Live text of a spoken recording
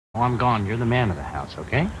While I'm gone, you're the man of the house,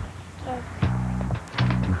 okay?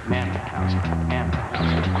 Man of the house. Man of the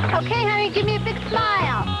house. Okay, honey, give me a big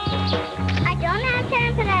smile. I don't have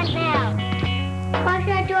time for that now. Why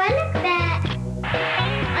should I do it like that?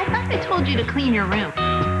 I thought I told you to clean your room.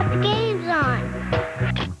 The game's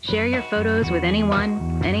on. Share your photos with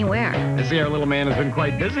anyone, anywhere. I see our little man has been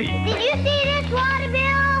quite busy. Did you see this water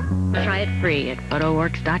bill? Try it free at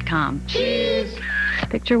photoworks.com. Cheese.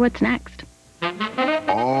 Picture what's next.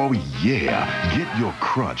 Oh, yeah. Get your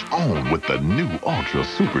crunch on with the new Ultra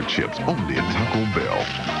Super Chips only at Taco Bell.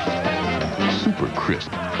 Super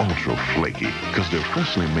crisp, ultra flaky, because they're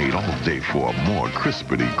freshly made all day for a more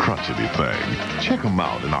crispity, crunchity thing. Check them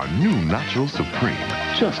out in our new Nacho Supreme.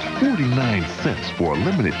 Just 49 cents for a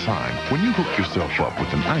limited time when you hook yourself up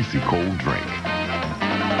with an icy cold drink.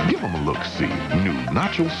 Give them a look-see. New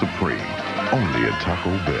Nacho Supreme. Only at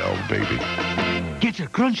Taco Bell, baby. Get your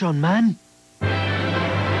crunch on, man.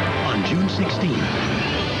 On June 16th,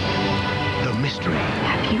 the mystery.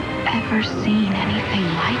 Have you ever seen anything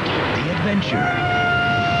like it? The adventure.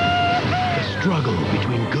 The struggle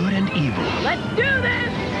between good and evil. Let's do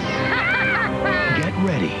this! Get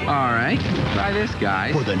ready All right. Try this,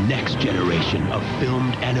 guys. for the next generation of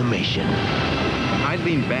filmed animation. I'd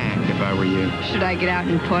lean back if I were you. Should I get out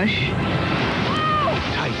and push?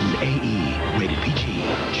 Titan AE, rated PG.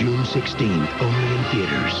 June 16th, only in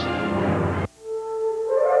theaters.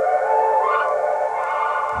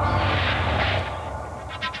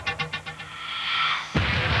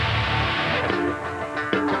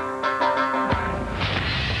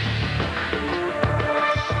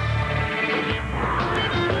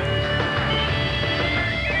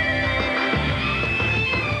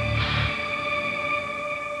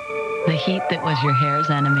 The heat that was your hair's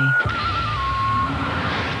enemy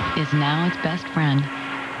is now its best friend.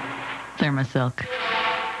 Thermosilk.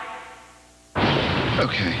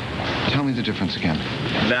 Okay, tell me the difference again.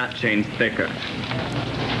 That chain's thicker.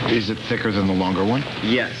 Is it thicker than the longer one?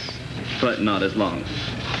 Yes, but not as long.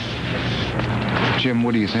 Jim,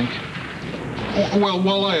 what do you think? Well,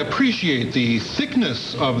 while I appreciate the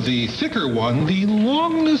thickness of the thicker one, the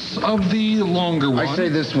longness of the longer one... I say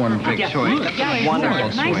this one. Big choice.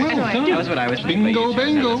 Wonderful. Nice Well choice. done. That was what I was thinking. Bingo,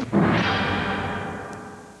 bango.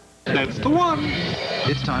 That's the one.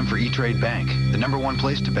 It's time for E-Trade Bank, the #1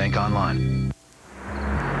 place to bank online.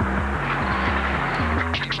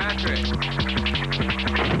 Patrick.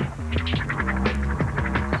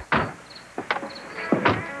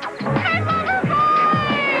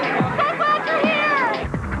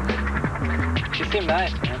 You seem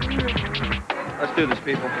nice, man. Let's do this,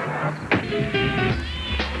 people.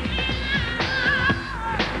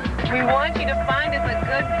 We want you to find us a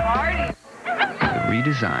good party. The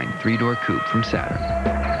redesigned 3-door coupe from Saturn.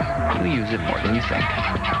 You'll use it more than you think.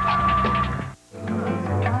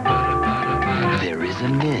 There is a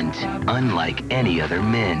mint unlike any other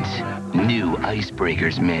mint. New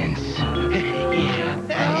Icebreakers mints.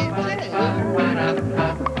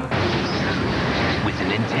 With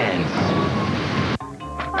an intense,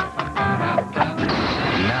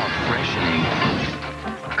 mouth-freshening,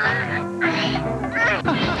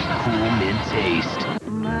 cool mint taste.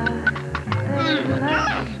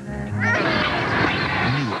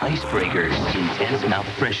 New Icebreakers, intense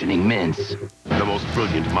mouth-freshening mints. The most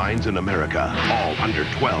brilliant minds in America, all under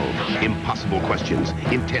 12. Impossible questions,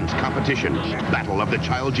 intense competition, battle of the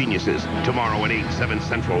child geniuses. Tomorrow at 8, 7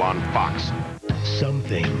 Central on Fox. Some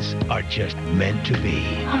things are just meant to be.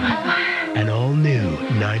 An all-new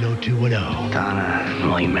 90210. Donna,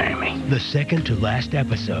 will you marry me? The second to last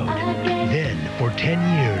episode. Then, for 10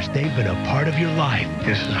 years, they've been a part of your life.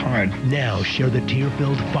 This is hard. Now, share the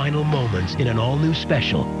tear-filled final moments in an all-new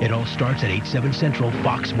special. It all starts at 8, 7 Central,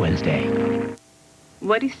 Fox Wednesday.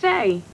 What'd he say?